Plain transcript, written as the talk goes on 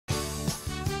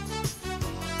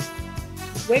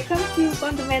Welcome to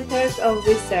Fundamentals of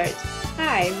Research.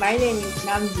 Hi, my name is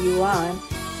Nam Ji-won.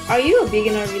 Are you a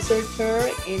beginner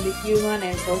researcher in the human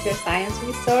and social science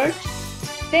research?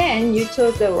 Then you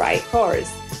chose the right course.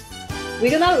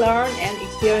 We're gonna learn and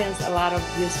experience a lot of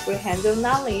useful hands-on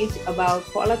knowledge about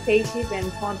qualitative and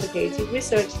quantitative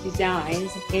research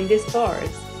designs in this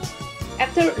course.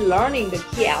 After learning the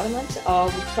key elements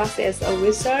of the process of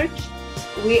research,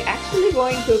 we're actually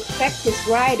going to practice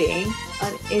writing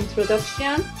an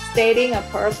introduction stating a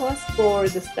purpose for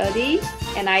the study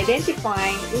and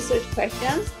identifying research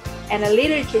questions and a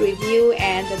literature review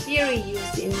and the theory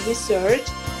used in research,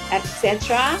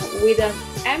 etc., with an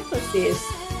emphasis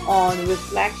on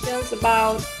reflections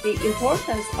about the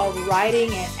importance of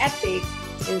writing and ethics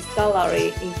in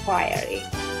scholarly inquiry.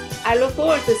 I look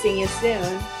forward to seeing you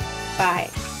soon. Bye.